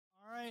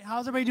right,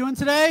 how's everybody doing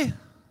today?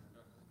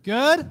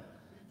 Good?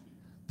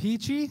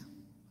 Peachy?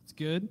 It's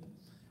good.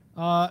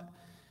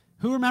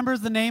 Who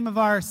remembers the name of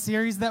our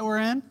series that we're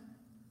in?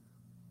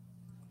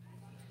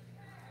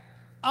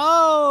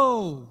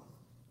 Oh,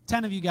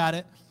 10 of you got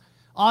it.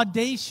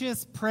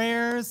 Audacious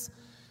prayers.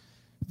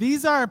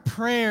 These are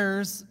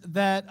prayers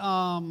that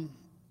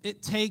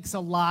it takes a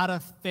lot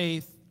of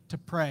faith to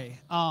pray.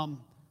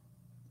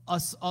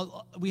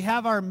 We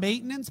have our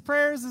maintenance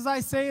prayers, as I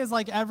say, is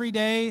like every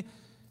day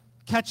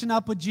catching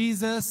up with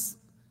Jesus,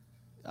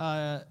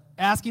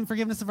 asking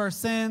forgiveness of our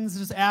sins,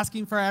 just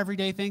asking for our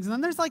everyday things. And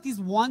then there's like these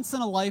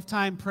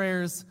once-in-a-lifetime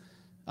prayers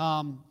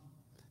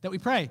that we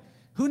pray.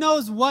 Who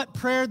knows what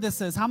prayer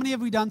this is? How many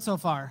have we done so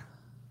far?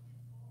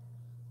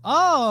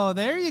 Oh,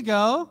 there you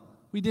go.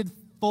 We did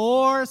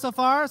 4 so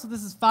far, so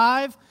this is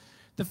 5.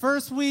 The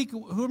first week,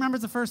 who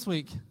remembers the first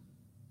week?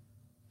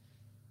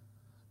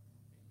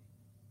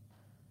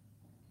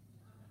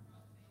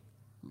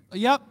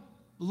 Yep.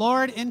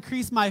 Lord,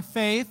 increase my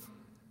faith.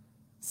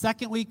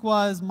 Second week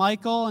was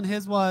Michael, and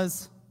his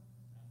was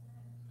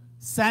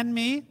send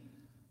me.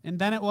 And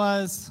then it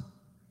was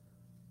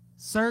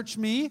search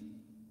me.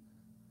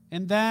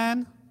 And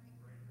then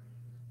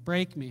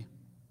break me.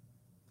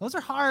 Those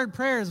are hard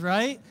prayers,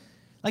 right?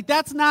 Like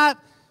that's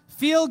not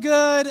feel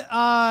good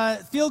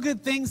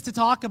things to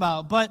talk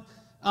about. But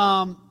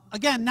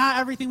again, not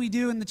everything we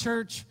do in the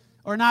church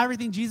or not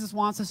everything Jesus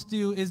wants us to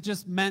do is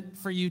just meant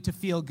for you to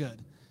feel good.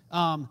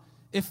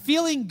 If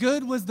feeling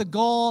good was the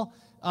goal,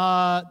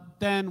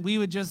 then we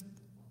would just,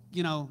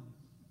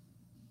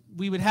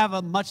 we would have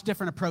a much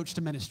different approach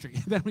to ministry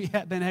than we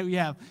have.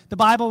 The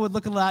Bible would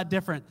look a lot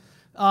different.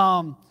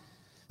 But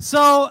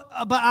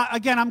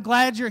again, I'm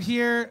glad you're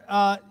here.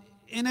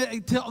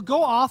 To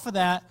go off of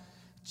that,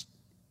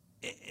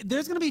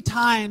 there's going to be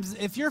times,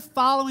 if you're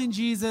following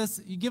Jesus,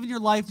 you're giving your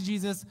life to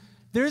Jesus,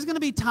 there's going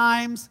to be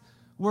times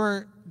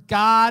where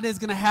God is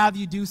going to have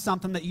you do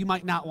something that you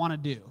might not want to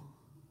do.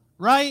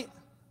 Right?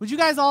 Would you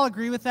guys all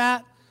agree with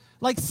that?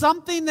 Like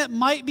something that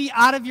might be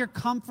out of your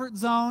comfort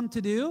zone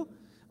to do,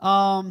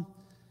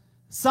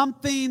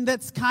 something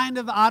that's kind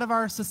of out of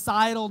our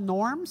societal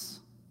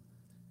norms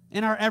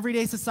in our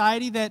everyday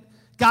society, that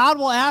God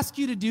will ask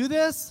you to do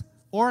this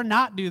or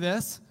not do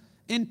this,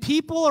 and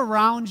people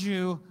around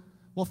you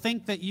will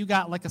think that you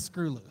got like a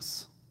screw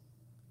loose.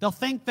 They'll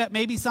think that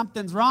maybe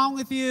something's wrong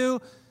with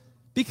you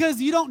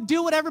because you don't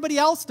do what everybody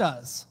else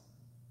does.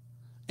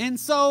 And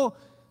so,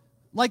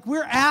 like,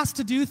 we're asked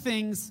to do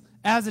things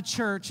as a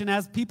church and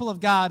as people of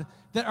God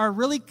that are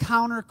really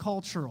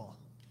countercultural,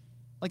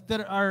 like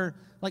that are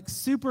like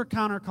super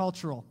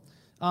countercultural,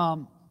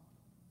 and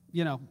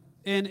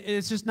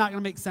it's just not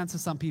going to make sense to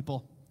some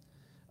people.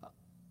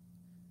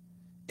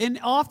 And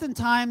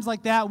oftentimes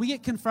like that, we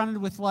get confronted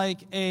with like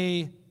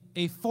a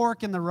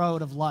fork in the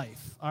road of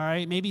life, all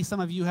right? Maybe some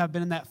of you have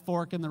been in that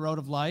fork in the road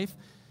of life,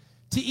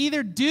 to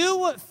either do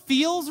what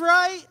feels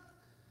right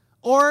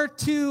or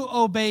to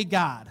obey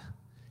God.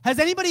 Has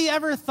anybody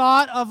ever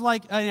thought of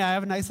like, I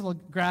have a nice little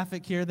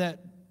graphic here that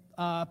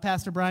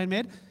Pastor Brian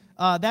made.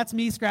 That's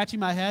me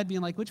scratching my head,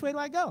 being like, which way do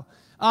I go?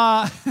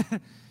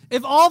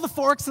 If all the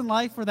forks in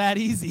life were that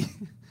easy,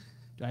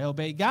 do I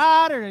obey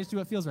God or do I just do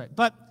what feels right?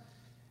 But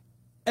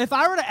if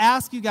I were to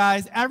ask you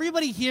guys,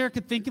 everybody here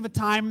could think of a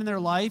time in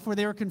their life where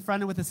they were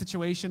confronted with a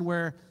situation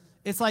where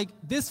it's like,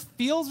 this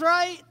feels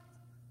right,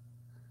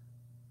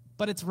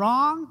 but it's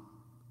wrong,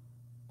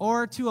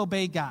 or to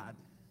obey God.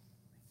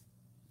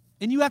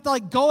 And you have to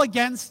like go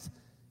against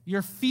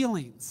your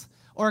feelings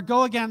or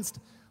go against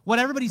what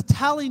everybody's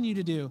telling you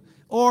to do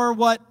or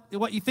what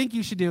you think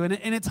you should do. And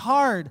it's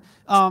hard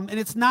and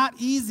it's not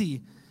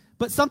easy.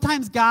 But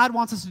sometimes God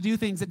wants us to do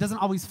things that doesn't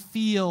always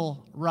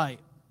feel right.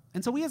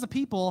 And so we as a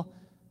people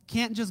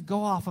can't just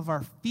go off of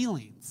our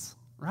feelings,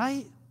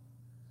 right?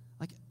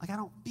 Like I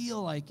don't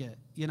feel like it.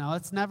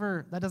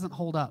 That doesn't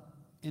hold up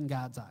in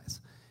God's eyes.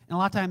 And a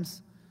lot of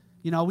times,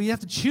 we have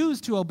to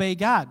choose to obey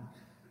God.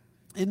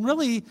 And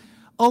really,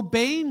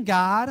 obeying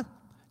God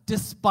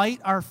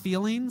despite our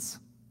feelings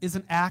is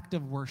an act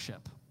of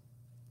worship.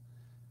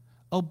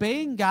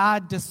 Obeying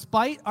God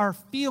despite our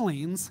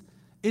feelings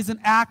is an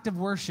act of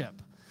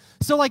worship.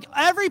 So like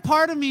every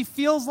part of me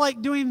feels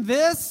like doing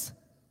this,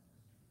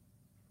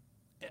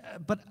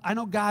 but I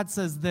know God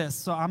says this,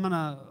 so I'm going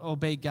to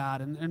obey God.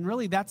 And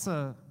really it's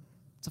a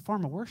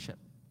form of worship.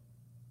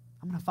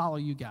 I'm going to follow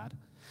you, God.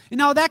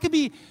 That could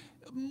be,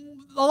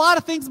 a lot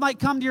of things might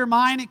come to your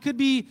mind. It could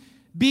be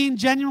being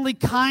genuinely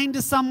kind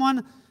to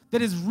someone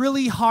that is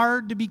really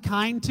hard to be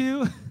kind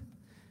to.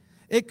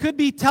 It could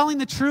be telling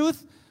the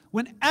truth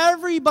when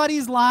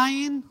everybody's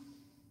lying,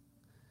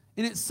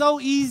 and it's so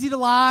easy to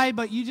lie,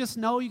 but you just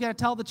know you got to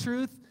tell the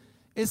truth.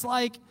 It's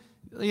like,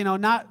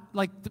 not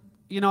like,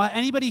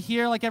 anybody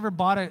here like ever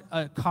bought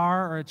a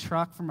car or a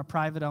truck from a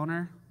private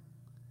owner?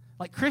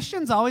 Like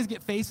Christians always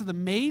get faced with a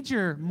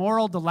major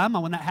moral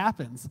dilemma when that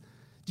happens.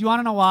 Do you want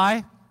to know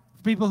why?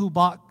 People who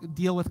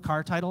deal with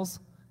car titles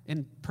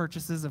and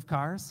purchases of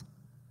cars.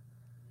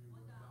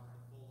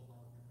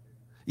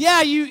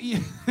 Yeah,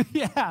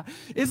 yeah.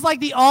 It's like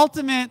the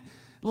ultimate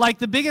Like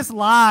the biggest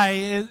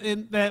lie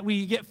that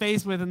we get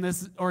faced with in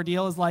this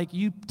ordeal is like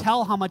you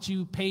tell how much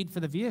you paid for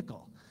the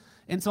vehicle.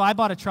 And so I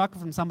bought a truck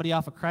from somebody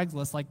off of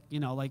Craigslist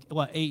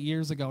 8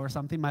 years ago or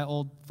something, my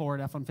old Ford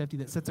F-150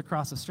 that sits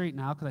across the street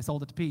now because I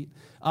sold it to Pete.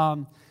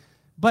 But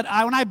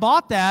when I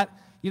bought that,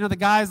 the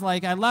guy's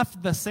like, I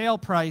left the sale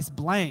price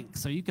blank,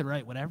 so you could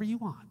write whatever you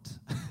want.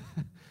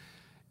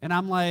 And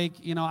I'm like,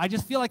 I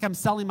just feel like I'm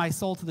selling my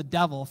soul to the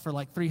devil for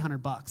like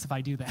 $300 if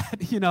I do that,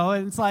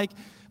 and it's like,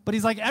 but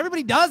he's like,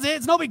 everybody does it.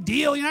 It's no big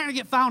deal. You're not going to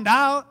get found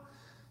out.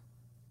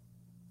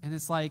 And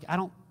it's like,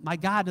 my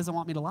God doesn't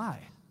want me to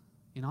lie.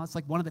 It's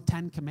like one of the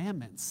 10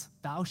 commandments.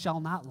 Thou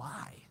shalt not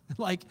lie.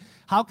 Like,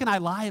 how can I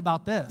lie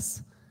about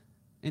this?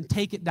 And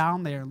take it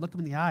down there and look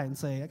him in the eye and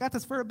say, I got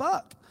this for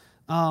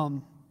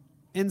 $1.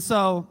 And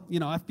so,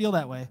 I feel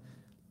that way.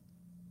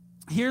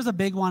 Here's a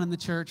big one in the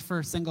church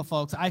for single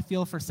folks. I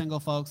feel for single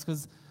folks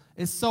because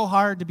it's so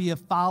hard to be a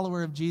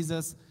follower of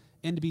Jesus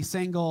and to be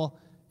single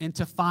and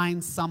to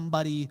find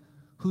somebody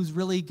who's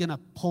really going to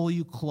pull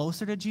you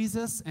closer to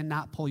Jesus and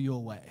not pull you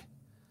away.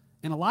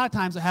 And a lot of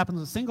times what happens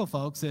with single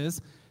folks is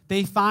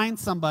they find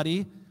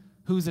somebody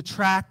who's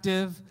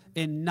attractive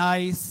and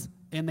nice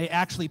and they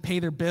actually pay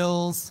their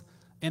bills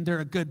and they're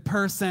a good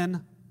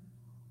person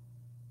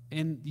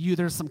and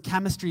there's some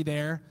chemistry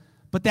there,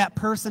 but that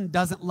person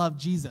doesn't love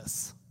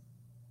Jesus.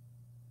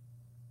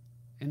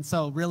 And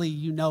so really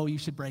you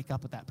should break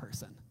up with that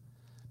person.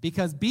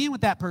 Because being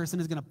with that person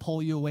is going to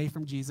pull you away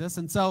from Jesus.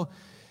 And so,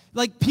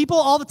 like, people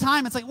all the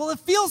time, it's like, well, it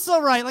feels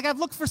so right. Like, I've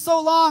looked for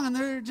so long, and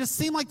they just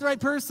seem like the right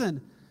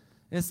person.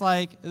 It's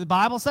like the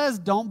Bible says,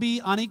 don't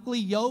be unequally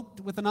yoked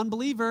with an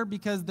unbeliever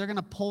because they're going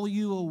to pull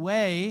you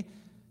away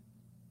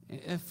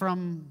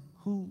from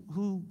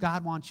who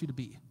God wants you to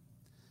be.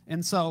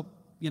 And so,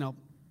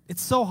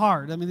 it's so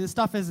hard. I mean, this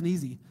stuff isn't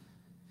easy.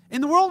 In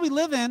the world we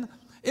live in,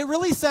 it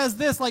really says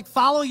this, like,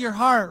 follow your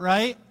heart,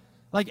 right?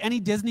 Like any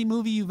Disney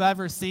movie you've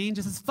ever seen,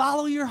 just says,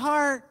 follow your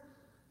heart.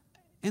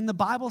 And the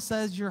Bible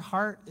says your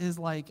heart is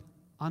like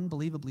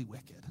unbelievably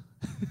wicked.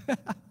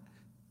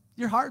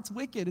 Your heart's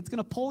wicked. It's going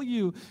to pull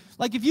you.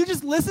 Like if you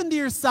just listen to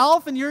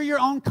yourself and you're your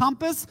own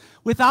compass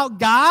without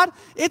God,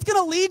 it's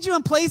going to lead you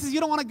in places you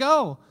don't want to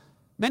go.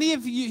 Many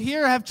of you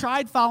here have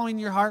tried following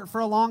your heart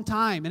for a long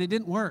time and it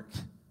didn't work.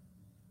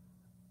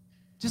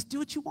 Just do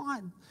what you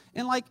want.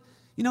 And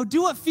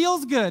do what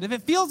feels good. If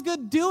it feels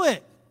good, do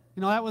it.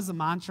 That was a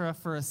mantra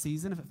for a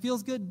season. If it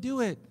feels good, do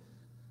it.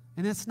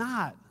 And it's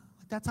not.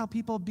 That's how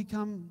people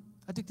become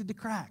addicted to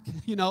crack.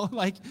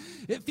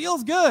 It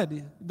feels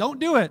good. Don't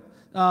do it.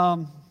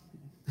 Following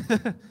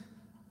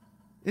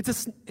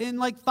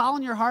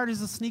your heart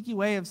is a sneaky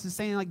way of just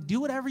saying,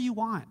 do whatever you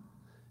want.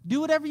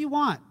 Do whatever you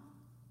want.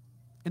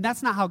 And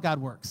that's not how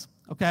God works,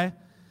 okay?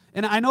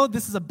 And I know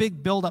this is a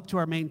big build-up to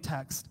our main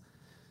text.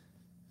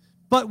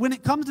 But when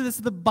it comes to this,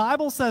 the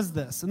Bible says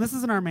this, and this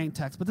isn't our main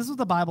text, but this is what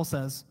the Bible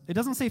says. It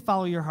doesn't say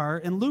follow your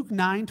heart. In Luke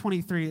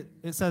 9:23,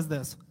 it says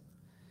this.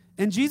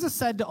 And Jesus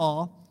said to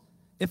all,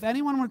 if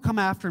anyone would come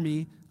after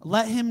me,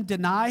 let him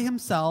deny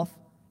himself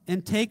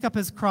and take up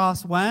his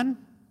cross when?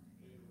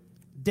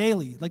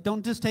 Daily.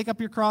 Don't just take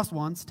up your cross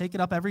once, take it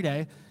up every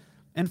day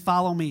and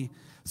follow me.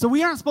 So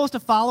we aren't supposed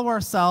to follow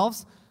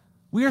ourselves.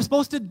 We are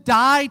supposed to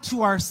die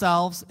to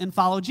ourselves and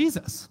follow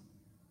Jesus.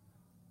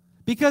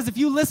 Because if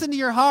you listen to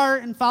your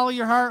heart and follow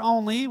your heart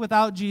only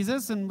without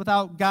Jesus and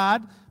without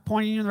God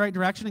pointing you in the right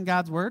direction in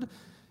God's word,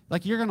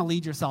 you're going to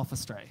lead yourself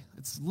astray.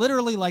 It's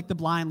literally like the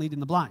blind leading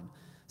the blind.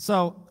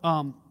 So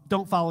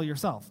don't follow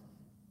yourself.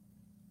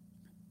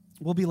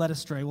 We'll be led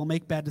astray. We'll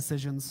make bad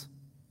decisions.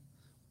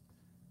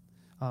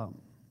 So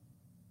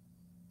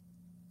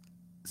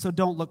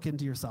don't look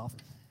into yourself.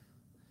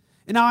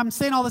 And now I'm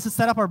saying all this to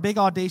set up our big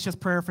audacious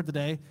prayer for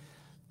today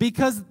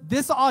because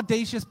this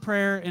audacious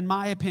prayer, in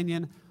my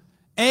opinion,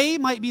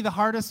 might be the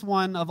hardest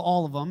one of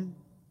all of them,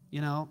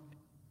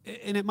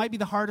 and it might be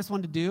the hardest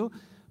one to do,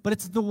 but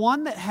it's the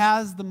one that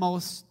has the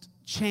most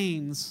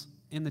chains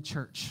in the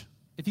church.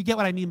 If you get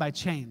what I mean by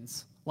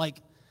chains.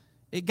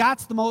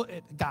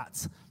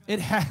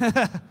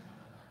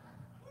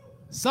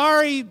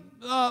 Sorry,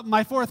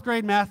 my fourth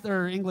grade math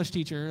or English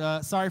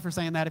teacher. Sorry for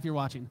saying that if you're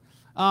watching.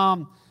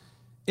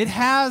 It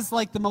has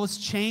the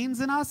most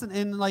chains in us,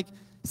 and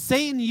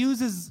Satan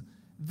uses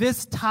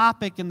this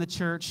topic in the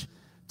church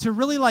to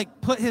really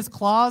put his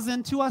claws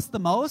into us the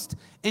most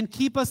and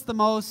keep us the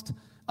most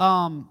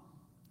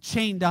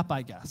chained up,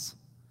 I guess.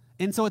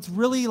 And so it's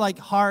really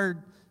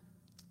hard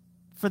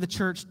for the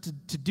church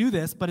to do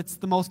this, but it's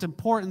the most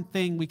important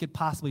thing we could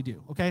possibly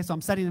do, okay? So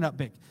I'm setting it up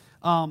big.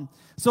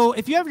 So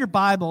if you have your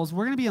Bibles,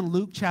 we're going to be in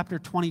Luke chapter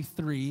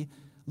 23.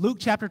 Luke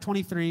chapter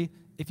 23.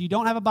 If you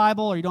don't have a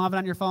Bible or you don't have it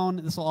on your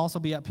phone, this will also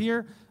be up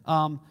here.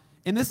 And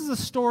this is a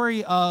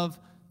story of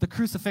the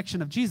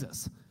crucifixion of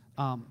Jesus.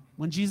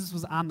 When Jesus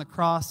was on the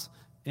cross,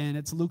 and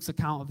it's Luke's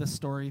account of this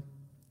story.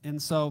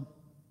 And so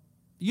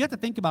you have to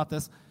think about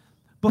this.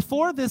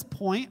 Before this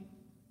point,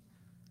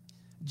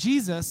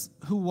 Jesus,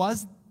 who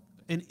was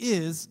and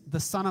is the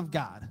Son of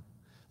God.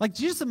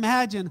 Just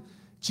imagine,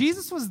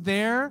 Jesus was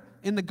there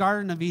in the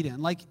Garden of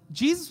Eden.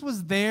 Jesus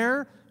was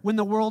there when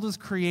the world was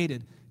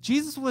created.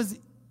 Jesus was,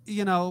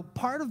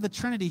 part of the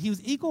Trinity. He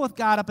was equal with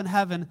God up in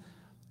heaven,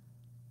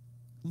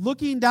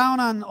 looking down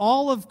on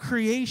all of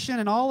creation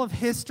and all of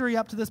history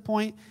up to this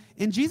point.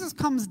 And Jesus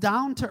comes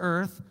down to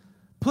earth,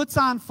 puts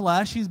on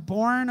flesh. He's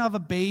born of a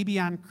baby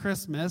on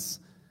Christmas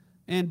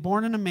and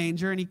born in a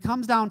manger. And he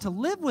comes down to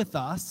live with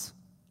us,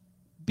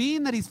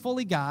 being that he's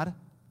fully God,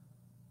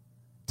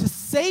 to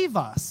save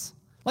us.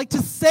 Like to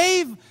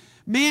save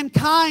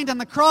mankind on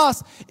the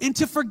cross and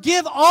to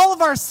forgive all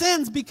of our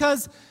sins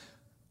because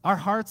our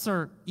hearts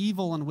are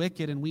evil and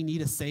wicked and we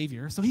need a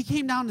Savior. So he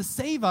came down to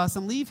save us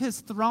and leave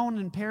his throne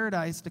in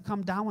paradise to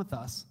come down with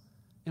us.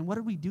 And what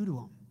did we do to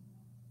him?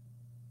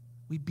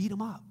 We beat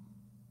him up.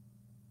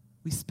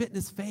 We spit in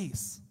his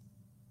face.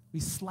 We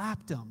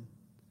slapped him.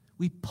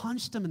 We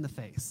punched him in the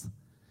face.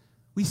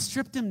 We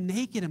stripped him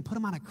naked and put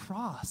him on a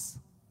cross.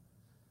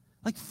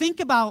 Like, think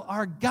about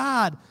our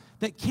God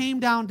that came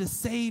down to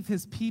save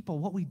his people,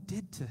 what we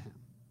did to him.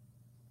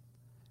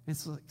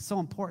 It's so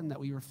important that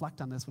we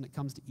reflect on this when it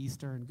comes to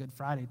Easter and Good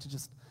Friday, to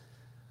just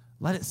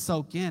let it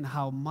soak in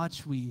how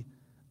much we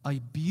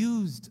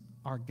abused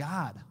our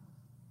God.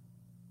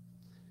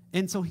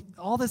 And so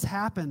all this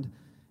happened,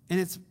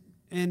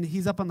 and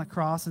he's up on the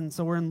cross, and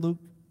so we're in Luke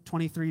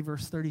 23,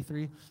 verse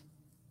 33,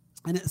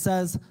 and it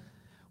says,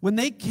 when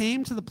they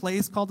came to the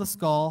place called the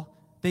Skull,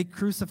 they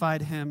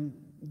crucified him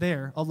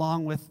there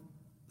along with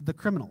the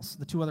criminals,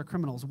 the two other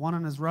criminals, one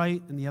on his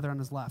right and the other on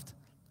his left.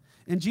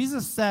 And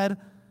Jesus said,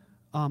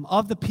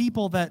 of the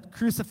people that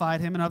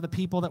crucified him and of the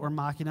people that were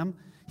mocking him,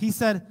 he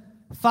said,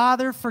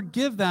 Father,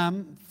 forgive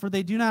them, for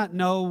they do not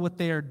know what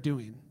they are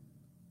doing.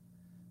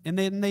 And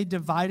then they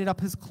divided up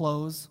his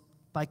clothes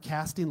by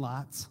casting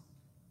lots.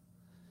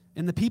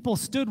 And the people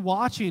stood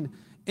watching,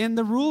 and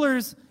the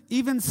rulers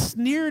even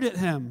sneered at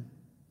him.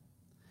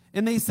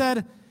 And they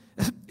said,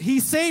 he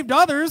saved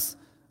others.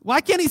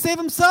 Why can't he save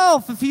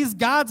himself if he's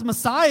God's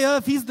Messiah,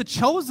 if he's the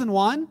chosen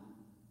one?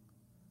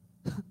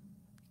 He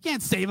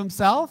can't save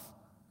himself.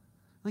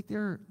 Like,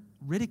 they're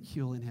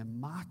ridiculing him,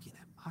 mocking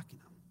him.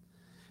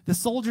 The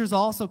soldiers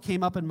also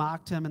came up and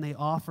mocked him, and they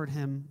offered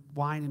him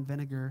wine and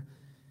vinegar.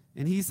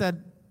 And he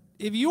said,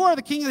 if you are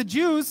the king of the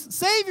Jews,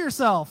 save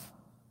yourself.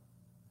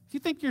 If you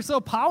think you're so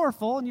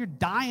powerful and you're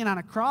dying on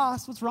a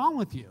cross, what's wrong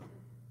with you?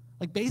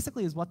 Like,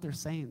 basically is what they're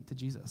saying to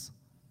Jesus.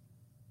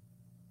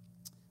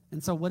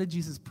 And so what did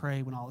Jesus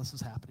pray when all this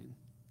was happening?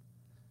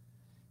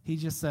 He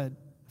just said,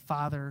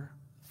 Father,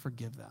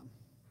 forgive them.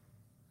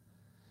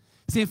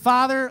 Say,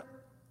 Father,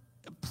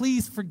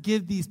 please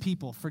forgive these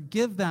people.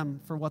 Forgive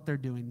them for what they're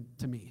doing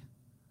to me.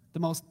 The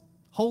most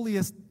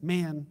holiest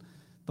man,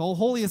 the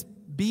holiest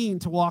being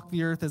to walk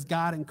the earth as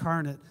God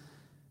incarnate.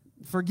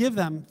 Forgive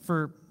them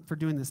for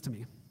doing this to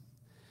me.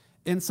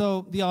 And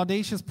so the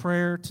audacious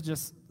prayer, to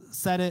just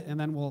set it and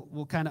then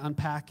we'll kind of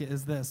unpack it,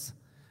 is this.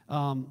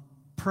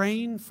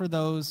 Praying for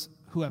those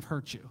who have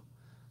hurt you.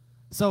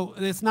 So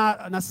it's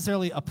not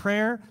necessarily a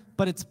prayer,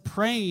 but it's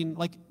praying,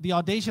 like the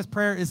audacious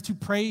prayer is to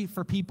pray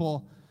for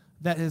people,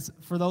 that is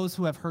for those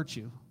who have hurt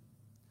you.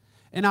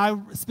 And I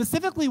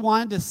specifically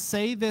wanted to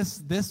say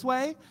this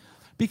way,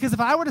 because if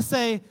I were to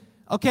say,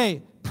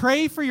 okay,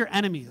 pray for your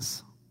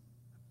enemies.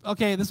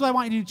 Okay, this is what I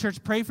want you to do,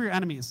 church, pray for your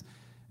enemies.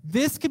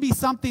 This could be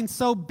something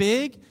so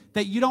big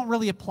that you don't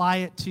really apply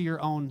it to your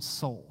own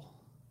soul.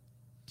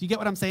 Do you get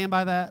what I'm saying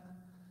by that?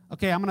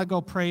 Okay, I'm going to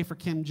go pray for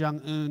Kim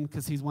Jong-un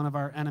because he's one of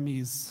our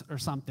enemies or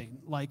something.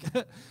 Like,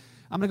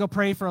 I'm going to go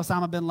pray for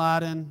Osama bin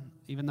Laden,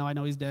 even though I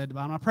know he's dead, but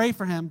I'm going to pray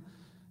for him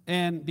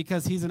and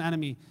because he's an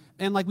enemy.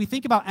 And like, we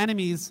think about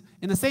enemies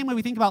in the same way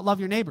we think about love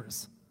your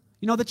neighbors.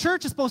 You know, the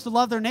church is supposed to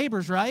love their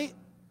neighbors, right?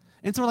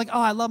 And so we're like,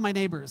 oh, I love my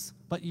neighbors,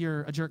 but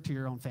you're a jerk to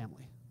your own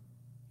family.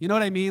 You know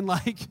what I mean?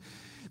 Like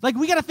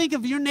we got to think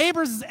of your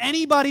neighbors as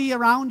anybody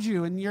around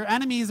you, and your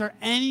enemies are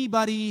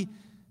anybody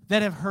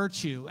that have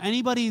hurt you,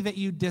 anybody that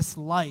you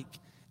dislike,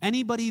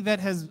 anybody that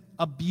has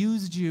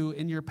abused you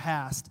in your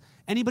past,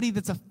 anybody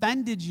that's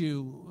offended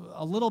you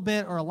a little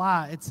bit or a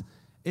lot.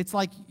 It's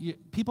like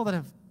people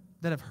that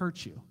have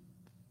hurt you.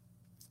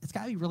 It's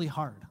got to be really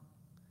hard.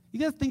 You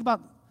got to think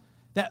about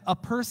that, a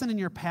person in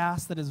your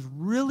past that has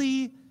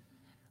really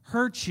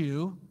hurt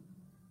you,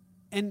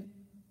 and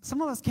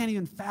some of us can't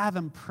even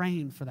fathom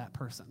praying for that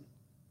person,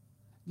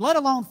 let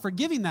alone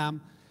forgiving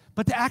them,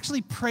 but to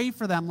actually pray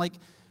for them. Like,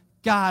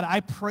 God, I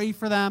pray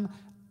for them.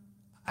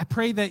 I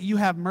pray that you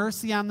have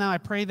mercy on them. I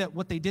pray that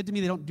what they did to me,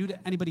 they don't do to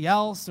anybody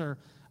else. Or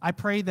I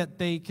pray that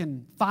they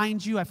can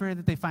find you. I pray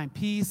that they find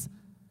peace.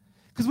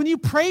 Because when you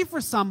pray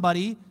for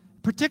somebody,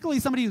 particularly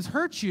somebody who's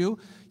hurt you,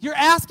 you're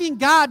asking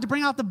God to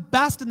bring out the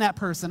best in that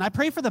person. I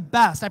pray for the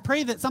best. I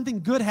pray that something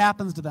good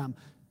happens to them.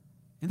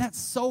 And that's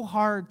so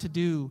hard to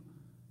do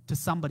to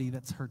somebody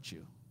that's hurt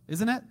you,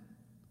 isn't it?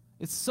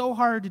 It's so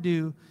hard to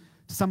do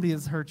to somebody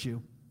that's hurt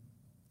you.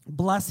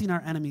 Blessing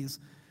our enemies.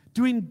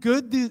 Doing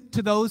good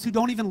to those who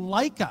don't even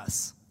like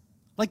us.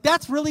 Like,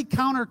 that's really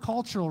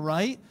countercultural,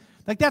 right?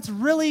 Like, that's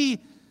really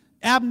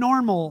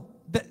abnormal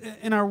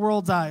in our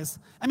world's eyes.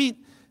 I mean,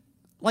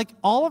 like,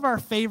 all of our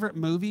favorite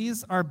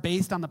movies are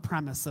based on the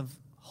premise of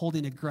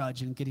holding a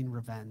grudge and getting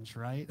revenge,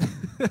 right?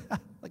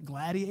 Like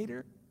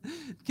Gladiator.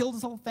 Killed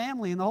his whole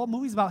family, and the whole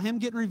movie's about him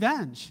getting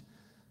revenge.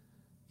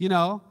 You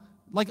know?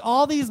 Like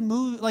all these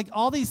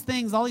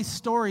things, all these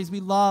stories we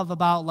love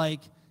about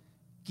like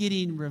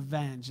getting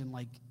revenge and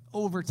like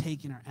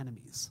overtaking our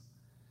enemies.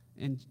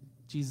 And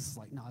Jesus is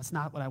like, no, that's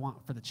not what I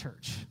want for the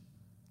church.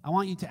 I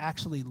want you to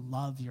actually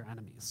love your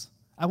enemies.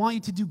 I want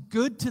you to do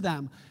good to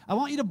them. I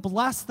want you to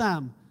bless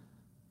them.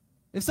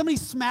 If somebody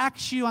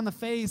smacks you on the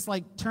face,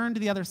 like turn to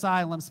the other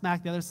side and let them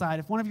smack the other side.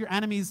 If one of your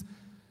enemies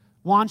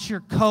wants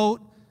your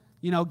coat,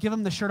 give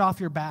them the shirt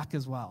off your back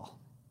as well.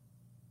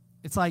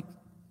 It's like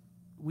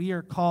we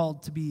are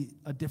called to be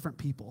a different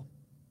people.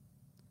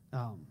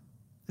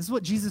 This is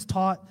what Jesus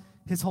taught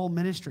his whole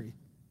ministry.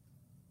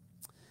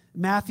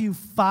 Matthew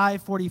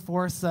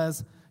 5:44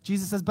 says,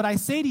 Jesus says, but I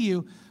say to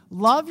you,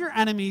 love your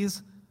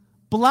enemies,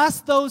 bless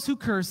those who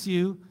curse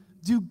you,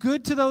 do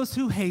good to those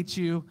who hate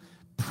you,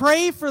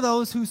 pray for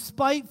those who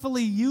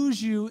spitefully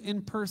use you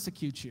and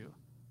persecute you.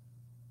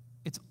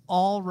 It's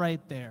all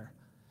right there.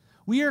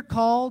 We are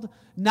called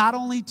not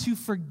only to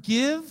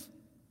forgive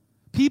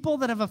people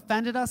that have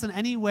offended us in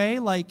any way,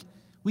 like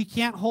we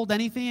can't hold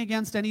anything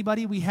against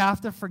anybody. We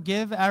have to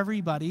forgive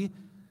everybody.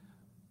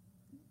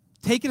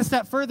 Take it a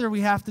step further,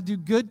 we have to do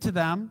good to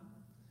them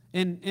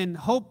and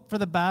hope for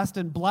the best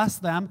and bless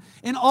them,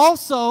 and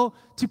also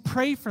to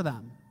pray for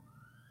them.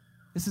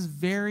 This is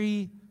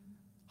very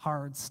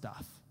hard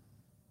stuff.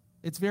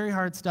 It's very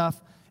hard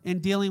stuff in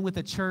dealing with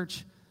a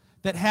church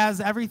that has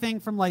everything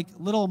from like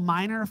little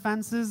minor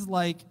offenses,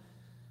 like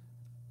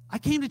I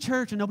came to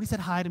church and nobody said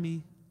hi to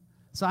me,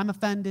 so I'm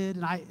offended,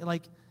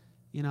 and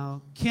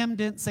Kim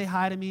didn't say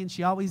hi to me and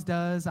she always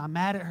does. I'm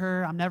mad at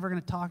her. I'm never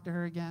going to talk to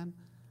her again.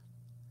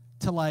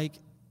 To like,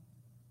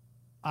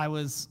 I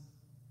was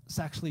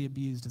sexually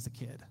abused as a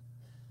kid,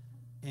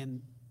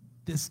 and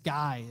this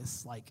guy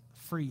is like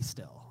free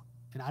still,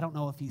 and I don't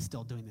know if he's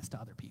still doing this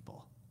to other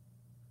people.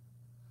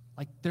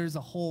 Like, there's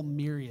a whole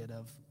myriad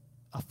of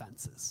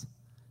offenses.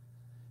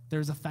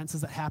 There's offenses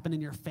that happen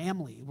in your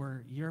family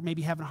where you're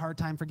maybe having a hard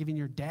time forgiving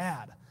your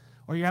dad,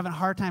 or you're having a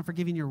hard time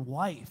forgiving your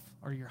wife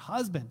or your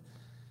husband.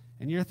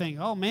 And you're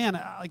thinking, oh man,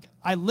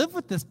 I live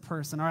with this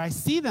person, or I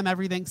see them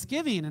every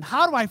Thanksgiving, and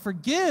how do I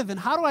forgive, and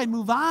how do I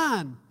move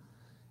on?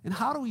 And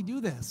how do we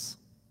do this?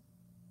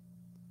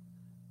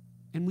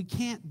 And we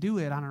can't do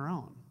it on our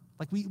own.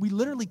 Like, we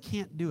literally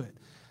can't do it.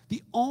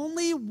 The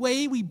only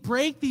way we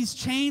break these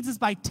chains is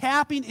by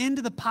tapping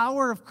into the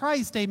power of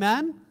Christ,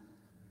 amen?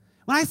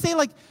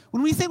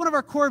 When we say one of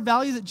our core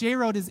values at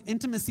J-Road is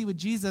intimacy with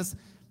Jesus,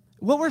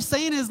 what we're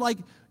saying is like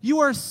you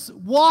are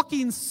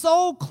walking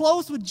so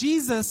close with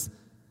Jesus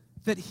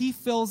that he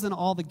fills in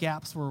all the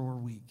gaps where we're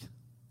weak.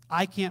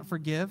 I can't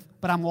forgive,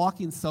 but I'm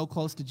walking so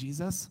close to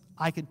Jesus,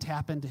 I can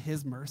tap into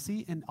his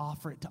mercy and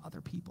offer it to other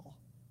people.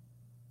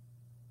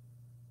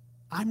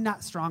 I'm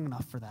not strong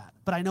enough for that,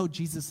 but I know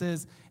Jesus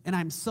is, and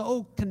I'm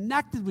so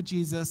connected with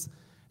Jesus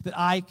that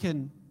I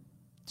can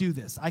do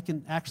this. I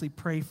can actually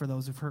pray for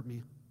those who've hurt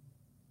me.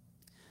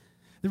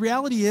 The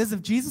reality is,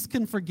 if Jesus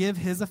can forgive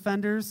his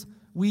offenders,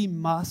 we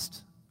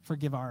must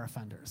forgive our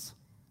offenders.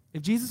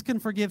 If Jesus can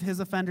forgive his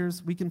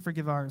offenders, we can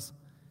forgive ours.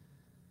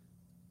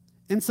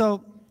 And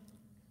so,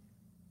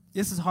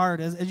 this is hard.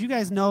 As you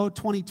guys know,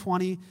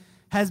 2020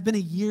 has been a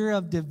year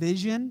of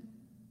division,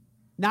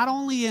 not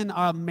only in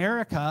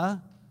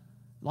America,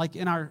 like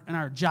in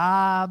our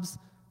jobs,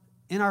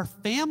 in our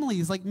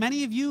families. Like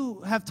many of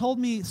you have told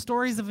me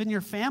stories of in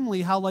your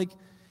family, how like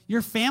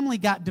your family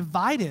got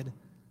divided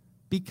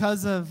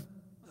because of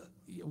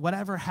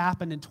whatever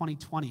happened in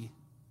 2020,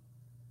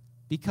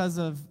 because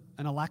of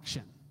an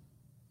election.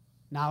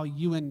 Now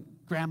you and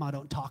grandma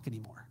don't talk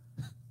anymore.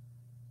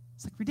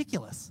 It's like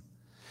ridiculous.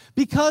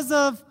 Because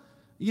of,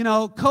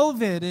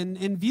 COVID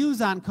and views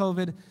on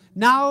COVID,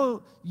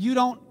 now you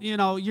don't,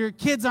 your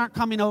kids aren't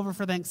coming over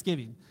for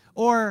Thanksgiving.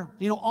 Or,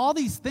 all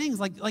these things,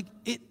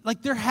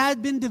 like there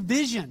had been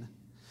division.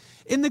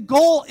 And the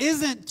goal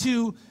isn't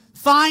to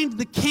find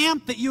the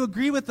camp that you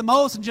agree with the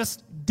most and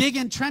just dig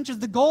in trenches.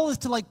 The goal is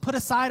to put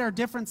aside our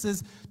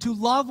differences, to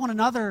love one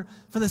another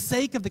for the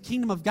sake of the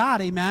kingdom of God.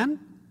 Amen?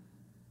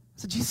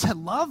 So Jesus said,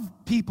 love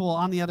people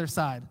on the other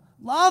side.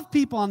 Love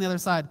people on the other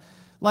side.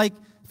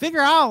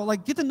 Figure out,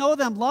 get to know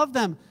them, love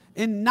them,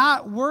 and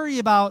not worry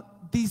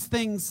about these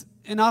things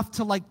enough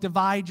to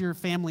divide your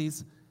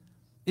families.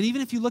 And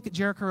even if you look at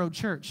Jericho Road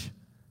Church,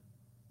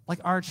 like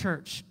our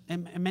church,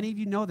 and many of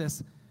you know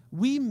this,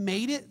 we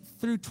made it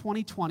through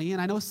 2020,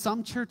 and I know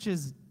some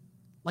churches,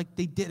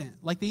 they didn't.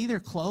 They either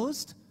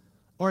closed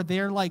or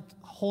they're,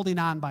 holding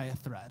on by a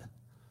thread.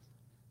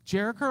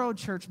 Jericho Road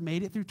Church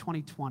made it through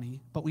 2020,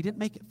 but we didn't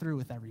make it through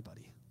with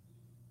everybody.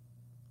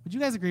 Would you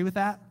guys agree with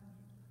that?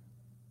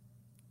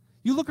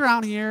 You look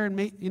around here, and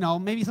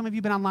maybe some of you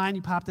have been online,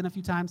 you popped in a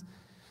few times.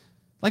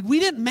 We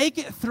didn't make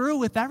it through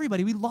with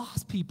everybody. We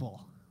lost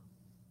people.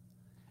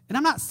 And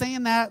I'm not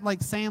saying that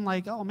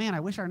oh man, I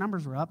wish our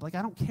numbers were up. I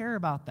don't care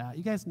about that.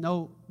 You guys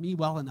know me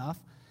well enough.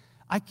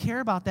 I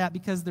care about that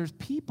because there's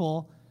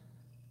people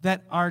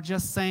that are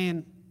just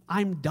saying,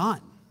 I'm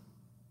done.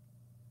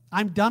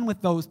 I'm done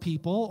with those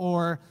people,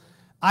 or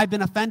I've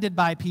been offended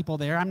by people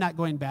there. I'm not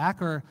going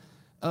back, or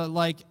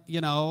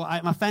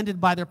I'm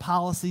offended by their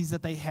policies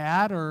that they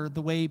had, or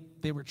the way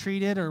they were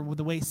treated, or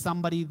the way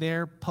somebody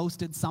there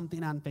posted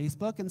something on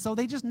Facebook. And so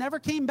they just never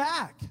came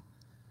back.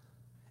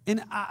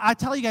 And I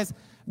tell you guys,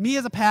 me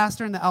as a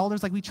pastor and the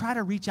elders, we try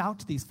to reach out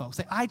to these folks.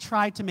 I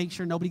try to make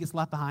sure nobody gets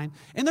left behind.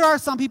 And there are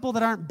some people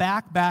that aren't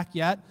back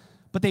yet,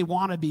 but they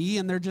want to be,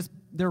 and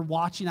they're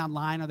watching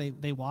online, or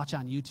they watch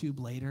on YouTube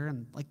later,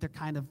 and they're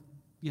kind of,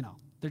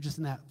 they're just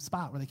in that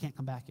spot where they can't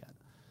come back yet.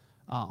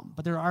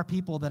 But there are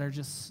people that are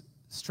just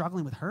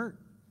struggling with hurt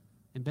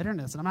and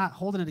bitterness, and I'm not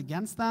holding it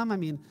against them. I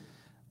mean,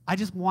 I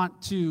just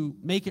want to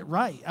make it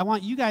right. I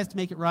want you guys to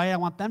make it right. I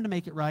want them to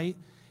make it right.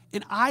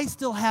 And I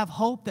still have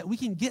hope that we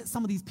can get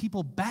some of these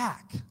people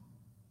back,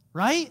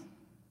 right?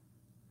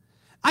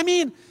 I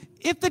mean,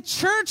 if the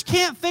church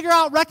can't figure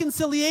out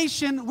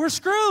reconciliation, we're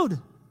screwed,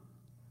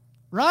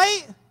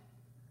 right?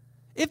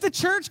 If the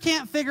church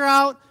can't figure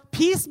out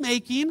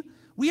peacemaking,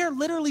 we are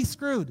literally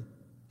screwed,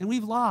 and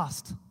we've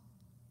lost.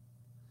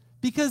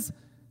 Because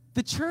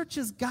the church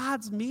is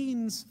God's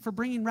means for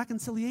bringing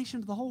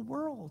reconciliation to the whole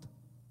world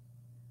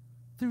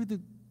through the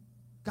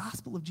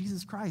gospel of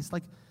Jesus Christ.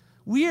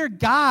 We are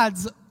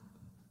God's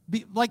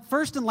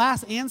first and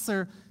last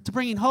answer to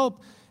bringing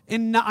hope.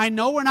 And I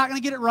know we're not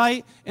going to get it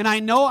right, and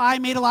I know I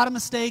made a lot of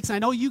mistakes, and I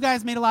know you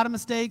guys made a lot of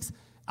mistakes.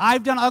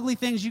 I've done ugly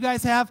things, you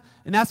guys have,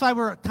 and that's why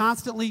we're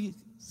constantly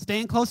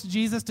staying close to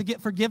Jesus to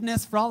get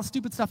forgiveness for all the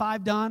stupid stuff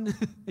I've done,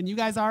 and you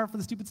guys are for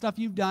the stupid stuff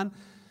you've done.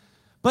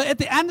 But at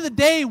the end of the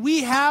day,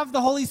 we have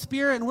the Holy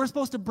Spirit, and we're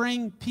supposed to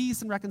bring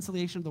peace and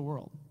reconciliation to the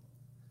world.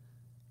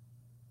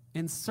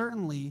 And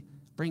certainly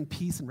bring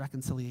peace and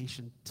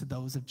reconciliation to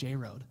those of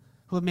J-Road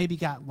who have maybe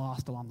gotten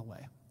lost along the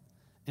way.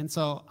 And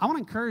so I want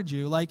to encourage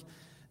you,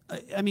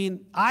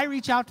 I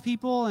reach out to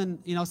people, and,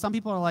 some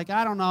people are like,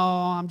 I don't know,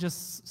 I'm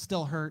just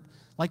still hurt.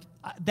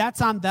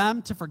 That's on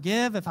them to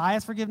forgive if I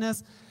ask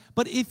forgiveness.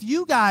 But if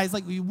you guys,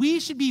 we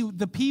should be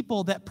the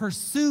people that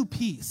pursue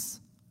peace,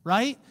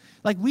 right?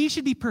 We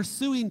should be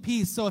pursuing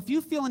peace. So if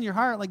you feel in your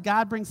heart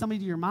God brings somebody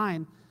to your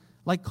mind,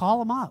 call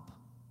them up.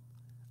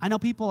 I know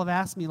people have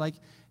asked me,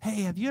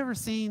 hey, have you ever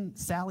seen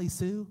Sally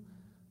Sue?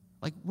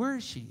 Where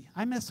is she?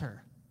 I miss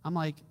her. I'm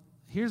like,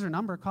 here's her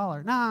number, call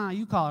her. Nah,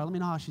 you call her. Let me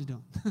know how she's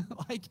doing.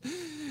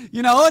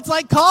 It's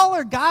call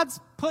her. God's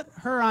put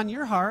her on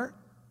your heart,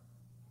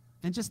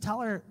 and just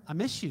tell her, I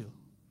miss you.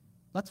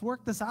 Let's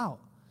work this out.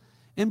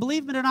 And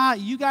believe it or not,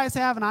 you guys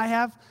have, and I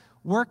have,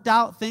 worked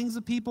out things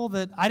with people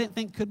that I didn't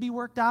think could be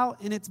worked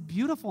out, and it's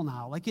beautiful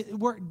now.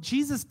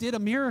 Jesus did a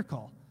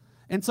miracle.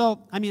 And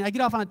so, I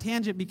get off on a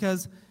tangent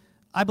because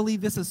I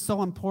believe this is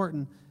so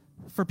important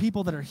for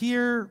people that are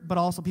here, but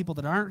also people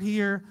that aren't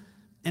here.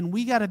 And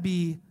we got to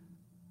be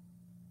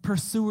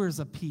pursuers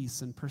of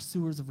peace and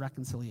pursuers of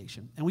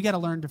reconciliation. And we got to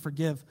learn to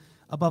forgive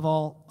above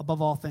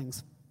all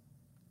things.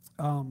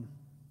 And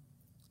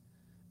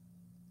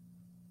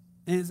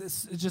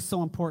it's just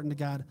so important to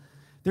God.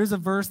 There's a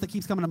verse that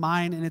keeps coming to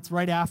mind, and it's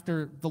right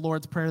after the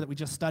Lord's Prayer that we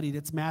just studied.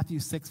 It's Matthew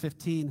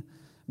 6:15.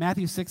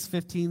 Matthew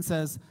 6:15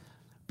 says,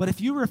 "But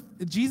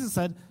Jesus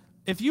said,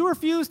 if you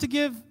refuse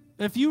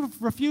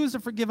to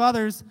forgive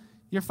others,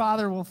 your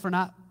Father will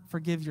not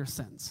forgive your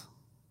sins."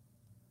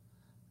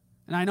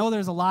 And I know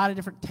there's a lot of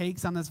different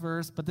takes on this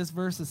verse, but this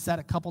verse is said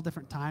a couple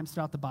different times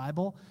throughout the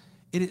Bible.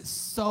 It is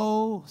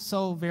so,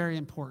 so very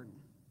important.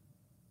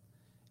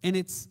 And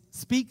it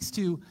speaks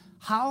to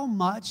how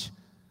much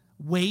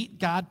weight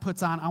God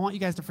puts on, I want you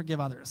guys to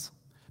forgive others.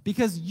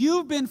 Because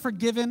you've been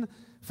forgiven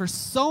for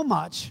so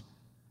much.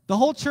 The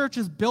whole church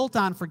is built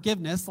on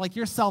forgiveness,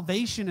 your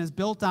salvation is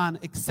built on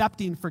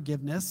accepting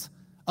forgiveness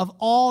of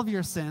all of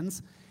your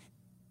sins.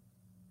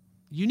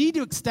 You need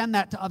to extend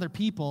that to other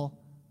people.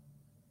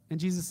 And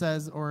Jesus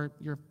says, or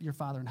your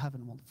Father in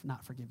heaven will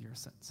not forgive your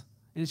sins.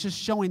 And it's just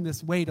showing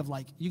this weight of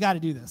you got to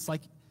do this.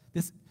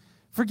 This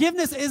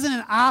forgiveness isn't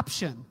an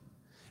option.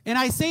 And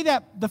I say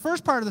that the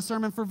first part of the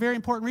sermon for very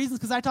important reasons,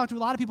 because I talk to a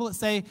lot of people that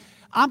say,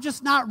 I'm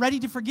just not ready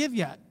to forgive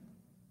yet.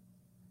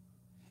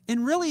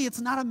 And really, it's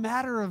not a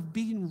matter of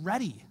being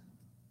ready.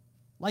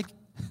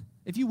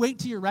 If you wait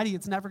till you're ready,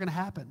 it's never going to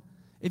happen.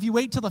 If you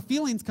wait till the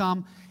feelings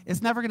come,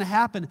 it's never going to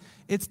happen.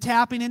 It's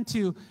tapping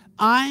into,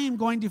 I'm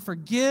going to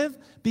forgive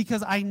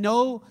because I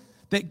know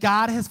that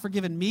God has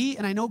forgiven me,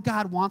 and I know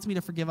God wants me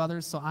to forgive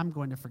others, so I'm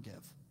going to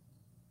forgive.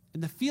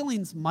 And the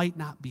feelings might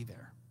not be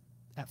there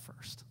at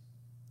first.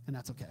 And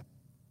that's okay.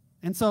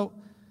 And so,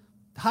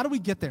 how do we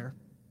get there?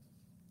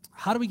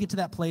 How do we get to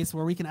that place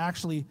where we can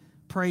actually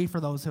pray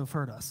for those who have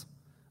hurt us?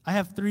 I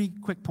have 3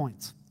 quick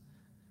points.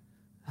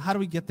 How do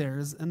we get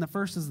there? And the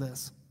first is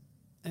this.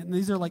 And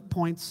these are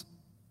points,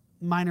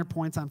 minor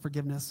points on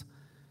forgiveness.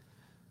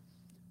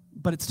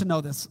 But it's to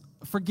know this.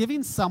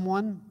 Forgiving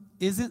someone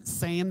isn't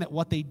saying that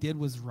what they did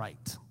was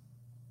right.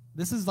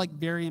 This is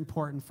very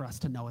important for us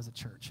to know as a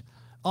church.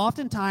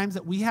 Oftentimes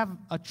that we have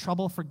a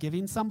trouble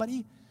forgiving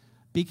somebody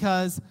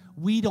because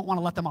we don't want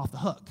to let them off the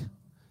hook.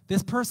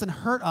 This person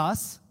hurt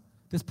us.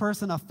 This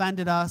person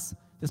offended us.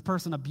 This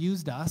person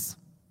abused us.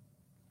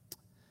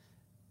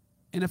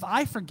 And if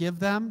I forgive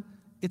them,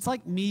 it's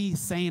like me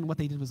saying what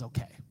they did was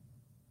okay.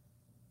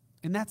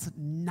 And that's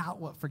not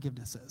what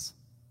forgiveness is.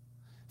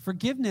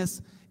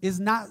 Forgiveness is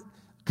not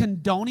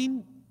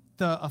condoning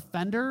the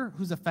offender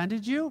who's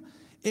offended you.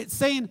 It's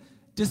saying,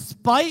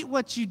 despite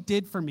what you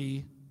did for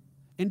me,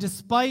 and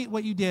despite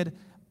what you did,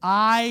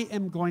 I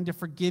am going to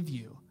forgive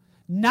you.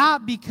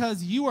 Not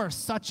because you are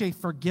such a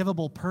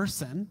forgivable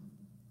person,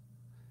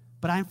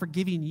 but I'm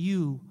forgiving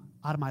you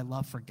out of my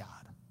love for God.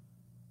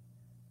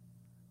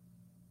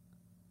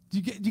 Do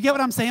you get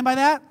what I'm saying by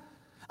that?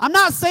 I'm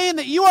not saying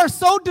that you are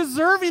so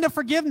deserving of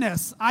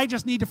forgiveness, I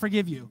just need to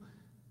forgive you.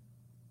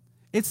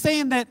 It's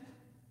saying that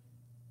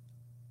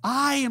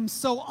I am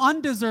so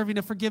undeserving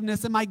of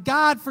forgiveness, and my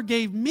God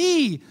forgave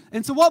me.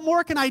 And so what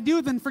more can I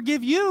do than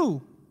forgive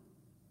you?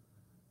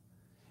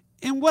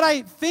 And what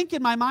I think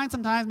in my mind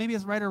sometimes, maybe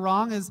it's right or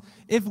wrong, is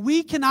if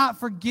we cannot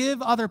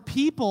forgive other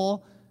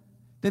people,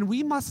 then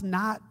we must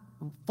not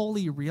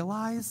fully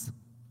realize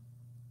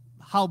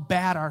how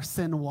bad our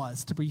sin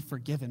was to be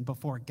forgiven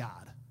before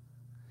God.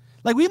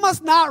 Like, we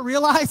must not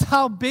realize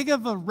how big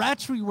of a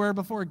wretch we were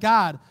before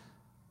God.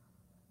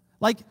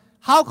 Like,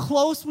 how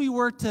close we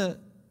were to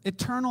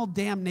eternal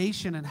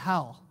damnation and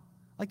hell.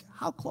 Like,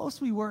 how close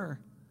we were.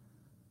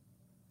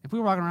 If we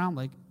were walking around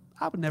like,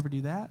 I would never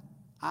do that.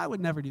 I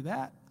would never do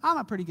that. I'm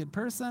a pretty good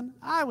person.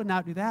 I would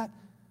not do that.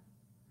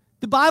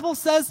 The Bible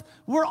says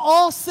we're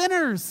all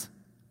sinners,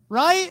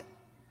 right?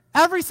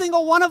 Every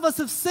single one of us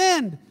have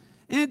sinned.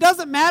 And it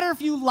doesn't matter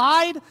if you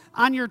lied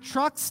on your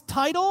truck's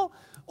title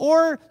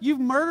or you've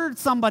murdered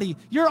somebody.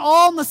 You're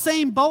all in the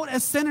same boat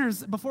as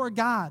sinners before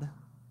God.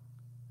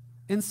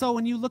 And so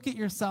when you look at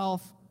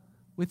yourself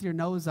with your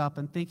nose up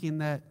and thinking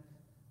that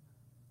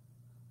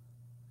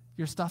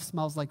your stuff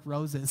smells like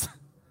roses,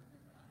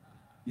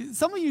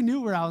 some of you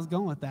knew where I was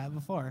going with that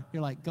before.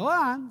 You're like, go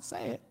on,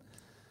 say it.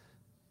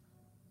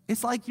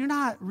 It's like you're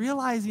not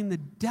realizing the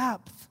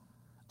depth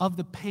of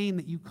the pain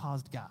that you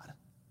caused God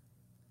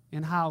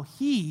and how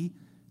he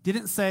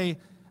didn't say,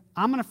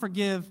 I'm going to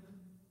forgive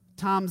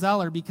Tom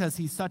Zeller because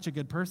he's such a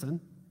good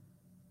person.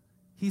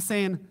 He's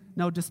saying,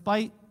 no,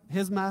 despite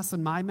his mess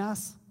and my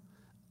mess,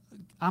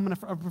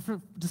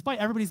 despite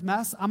everybody's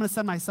mess, I'm going to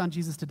send my son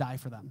Jesus to die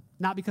for them.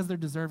 Not because they're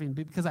deserving,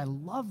 but because I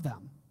love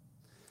them.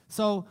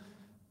 So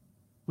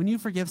when you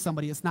forgive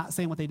somebody, it's not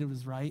saying what they did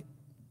was right.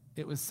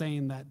 It was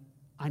saying that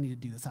I need to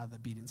do this out of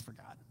obedience for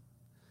God.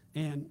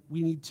 And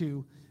we need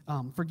to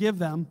forgive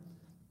them.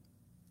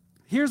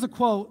 Here's a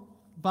quote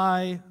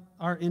by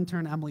our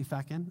intern, Emily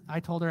Feckin. I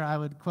told her I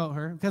would quote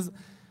her because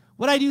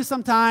what I do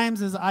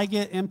sometimes is I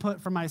get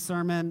input from my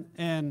sermon,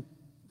 and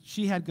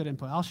she had good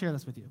input. I'll share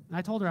this with you. And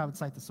I told her I would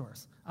cite the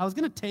source. I was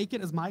going to take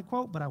it as my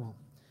quote, but I won't.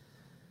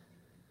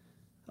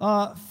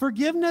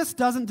 Forgiveness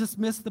doesn't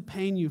dismiss the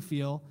pain you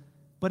feel,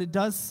 but it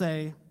does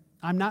say,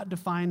 I'm not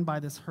defined by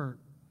this hurt.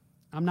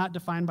 I'm not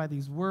defined by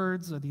these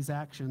words or these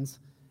actions.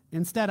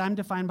 Instead, I'm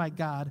defined by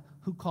God,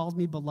 who called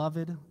me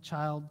beloved,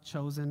 child,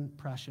 chosen,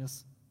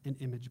 precious, and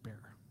image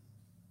bearer.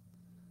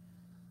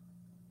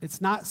 It's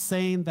not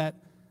saying that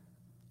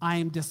I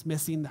am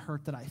dismissing the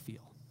hurt that I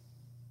feel,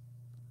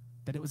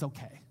 that it was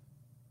okay.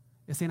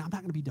 It's saying I'm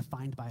not going to be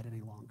defined by it any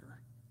longer.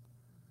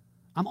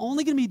 I'm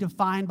only going to be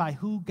defined by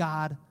who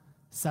God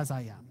says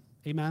I am.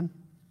 Amen?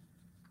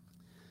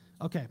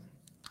 Okay.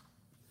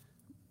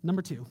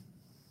 Number 2.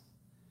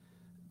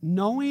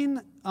 Knowing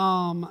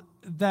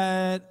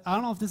that, I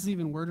don't know if this is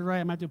even worded right.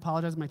 I might have to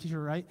apologize if my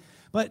teacher right.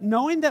 But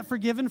knowing that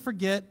forgive and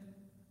forget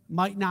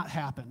might not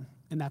happen,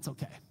 and that's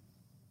okay.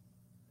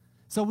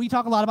 So we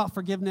talk a lot about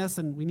forgiveness,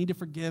 and we need to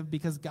forgive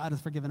because God has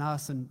forgiven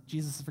us, and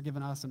Jesus has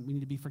forgiven us, and we need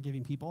to be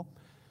forgiving people.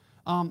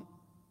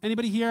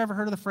 Anybody here ever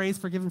heard of the phrase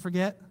forgive and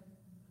forget?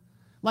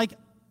 Like,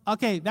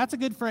 okay, that's a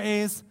good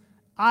phrase.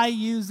 I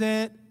use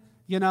it,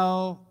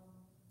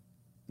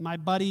 my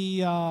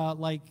buddy,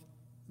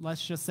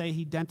 let's just say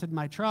he dented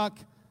my truck,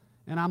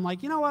 and I'm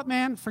like, you know what,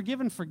 man,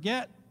 forgive and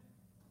forget.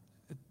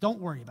 Don't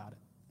worry about it.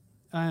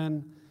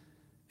 And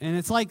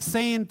it's like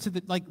saying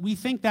we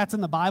think that's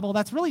in the Bible.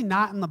 That's really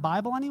not in the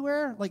Bible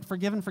anywhere, like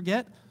forgive and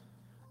forget.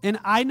 And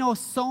I know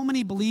so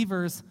many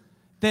believers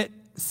that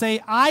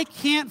say, I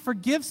can't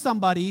forgive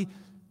somebody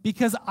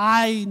because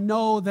I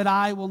know that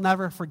I will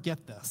never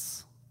forget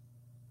this.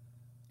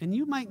 And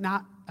you might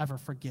not ever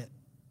forget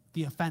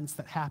the offense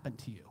that happened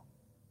to you.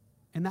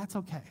 And that's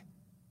okay.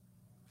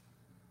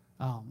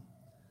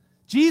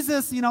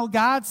 Jesus,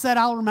 God said,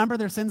 I'll remember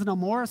their sins no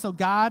more. So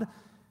God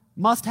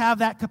must have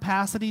that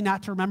capacity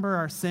not to remember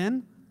our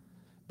sin.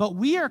 But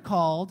we are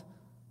called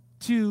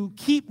to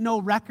keep no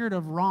record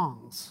of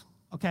wrongs.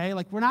 Okay?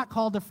 Like, we're not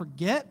called to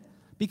forget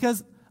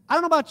because I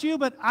don't know about you,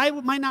 but I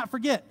might not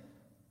forget.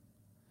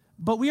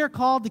 But we are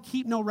called to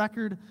keep no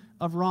record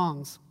of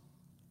wrongs.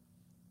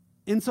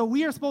 And so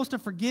we are supposed to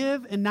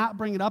forgive and not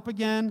bring it up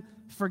again,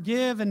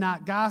 forgive and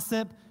not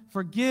gossip,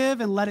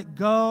 forgive and let it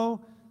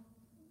go.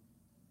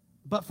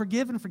 But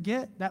forgive and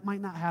forget, that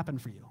might not happen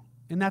for you.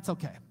 And that's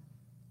okay.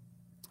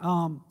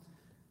 I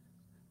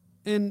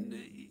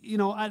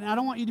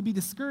don't want you to be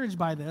discouraged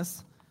by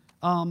this.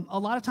 A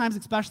lot of times,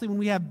 especially when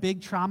we have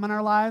big trauma in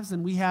our lives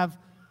and we have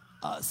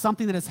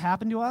something that has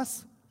happened to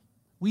us,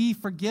 we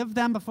forgive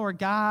them before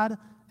God,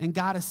 and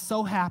God is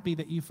so happy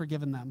that you've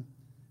forgiven them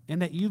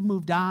and that you've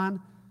moved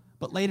on,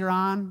 but later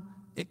on,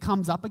 it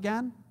comes up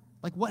again.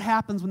 Like, what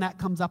happens when that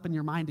comes up in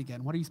your mind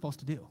again? What are you supposed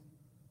to do?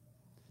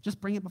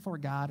 Just bring it before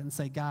God and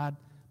say, God,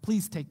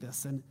 please take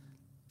this. And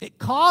it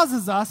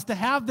causes us to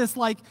have this,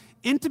 like,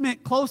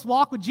 intimate, close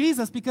walk with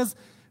Jesus, because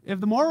if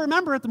the more we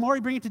remember it, the more we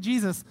bring it to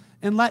Jesus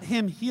and let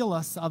him heal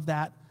us of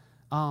that.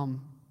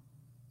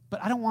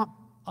 But I don't want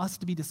us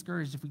to be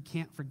discouraged if we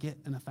can't forget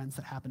an offense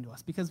that happened to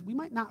us, because we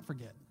might not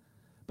forget.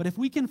 But if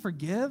we can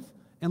forgive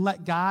and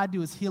let God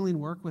do his healing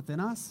work within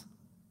us,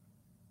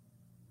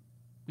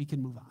 we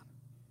can move on.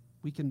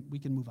 We can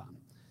move on.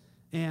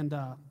 And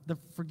the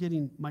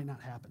forgetting might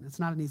not happen. It's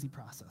not an easy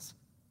process.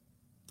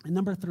 And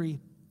number 3,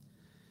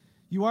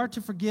 you are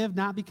to forgive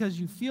not because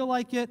you feel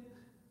like it,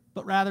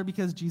 but rather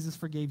because Jesus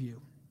forgave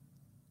you.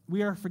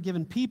 We are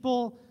forgiven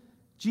people.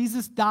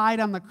 Jesus died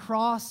on the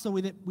cross so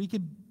that we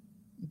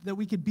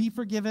could be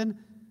forgiven.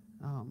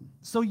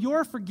 So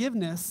your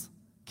forgiveness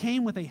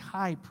came with a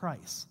high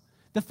price.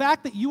 The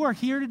fact that you are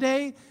here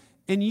today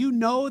and you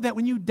know that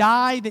when you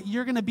die that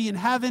you're going to be in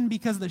heaven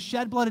because of the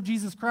shed blood of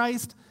Jesus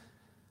Christ,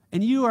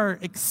 and you are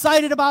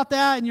excited about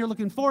that, and you're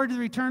looking forward to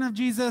the return of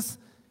Jesus,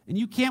 and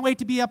you can't wait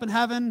to be up in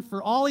heaven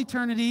for all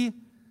eternity,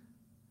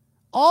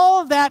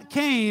 all of that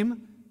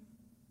came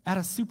at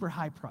a super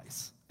high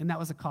price, and that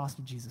was the cost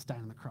of Jesus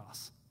dying on the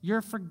cross.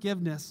 Your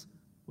forgiveness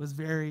was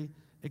very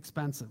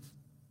expensive.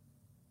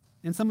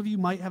 And some of you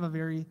might have a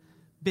very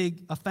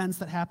big offense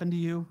that happened to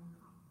you,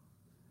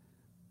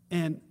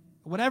 and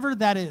whatever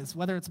that is,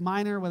 whether it's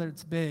minor, whether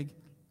it's big,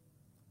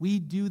 we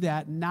do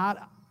that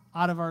not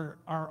out of our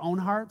own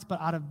hearts,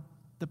 but out of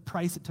the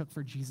price it took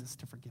for Jesus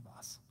to forgive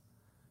us.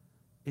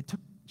 It took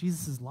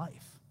Jesus'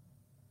 life.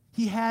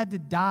 He had to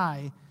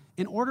die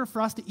in order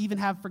for us to even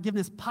have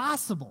forgiveness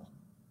possible.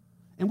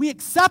 And we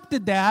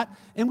accepted that,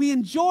 and we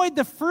enjoyed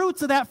the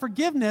fruits of that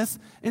forgiveness.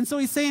 And so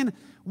he's saying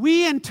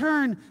we, in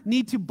turn,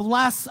 need to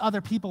bless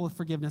other people with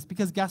forgiveness,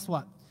 because guess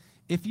what?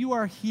 If you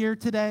are here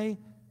today,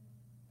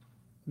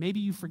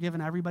 maybe you've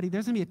forgiven everybody.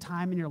 There's going to be a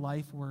time in your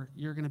life where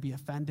you're going to be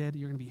offended,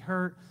 you're going to be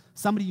hurt.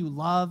 Somebody you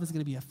love is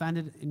going to be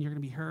offended, and you're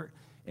going to be hurt.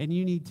 And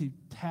you need to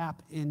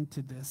tap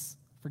into this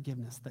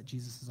forgiveness that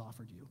Jesus has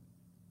offered you.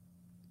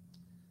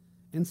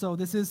 And so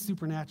this is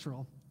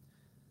supernatural.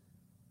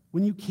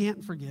 When you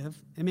can't forgive,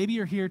 and maybe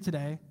you're here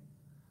today,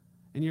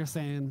 and you're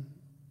saying,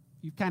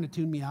 you've kind of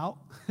tuned me out,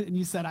 and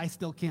you said, I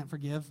still can't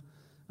forgive.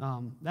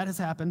 That has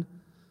happened.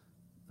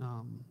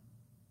 And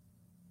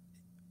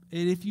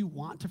if you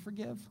want to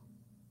forgive,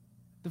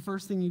 the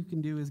first thing you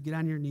can do is get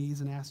on your knees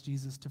and ask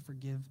Jesus to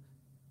forgive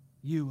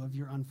you of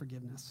your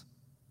unforgiveness.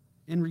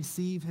 And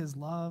receive his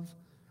love,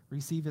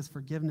 receive his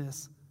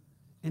forgiveness,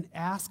 and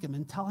ask him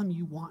and tell him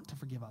you want to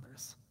forgive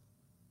others.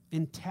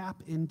 And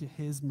tap into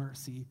his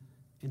mercy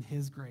and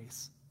his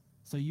grace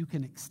so you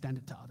can extend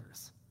it to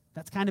others.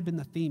 That's kind of been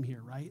the theme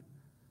here, right?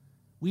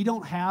 We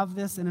don't have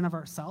this in and of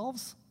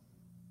ourselves.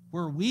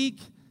 We're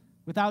weak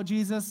without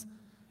Jesus,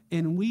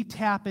 and we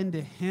tap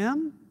into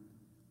him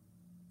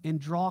and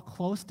draw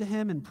close to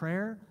him in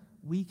prayer.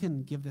 We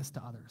can give this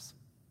to others.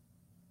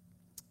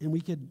 And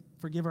we could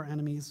forgive our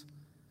enemies,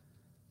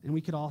 and we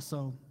could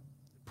also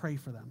pray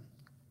for them.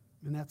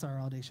 And that's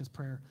our audacious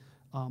prayer.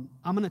 I'm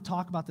going to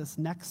talk about this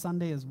next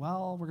Sunday as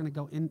well. We're going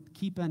to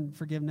keep in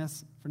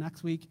forgiveness for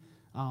next week.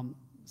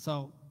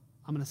 So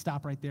I'm going to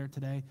stop right there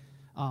today.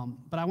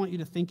 But I want you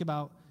to think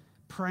about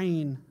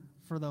praying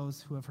for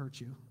those who have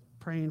hurt you.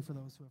 Praying for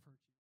those who have hurt you.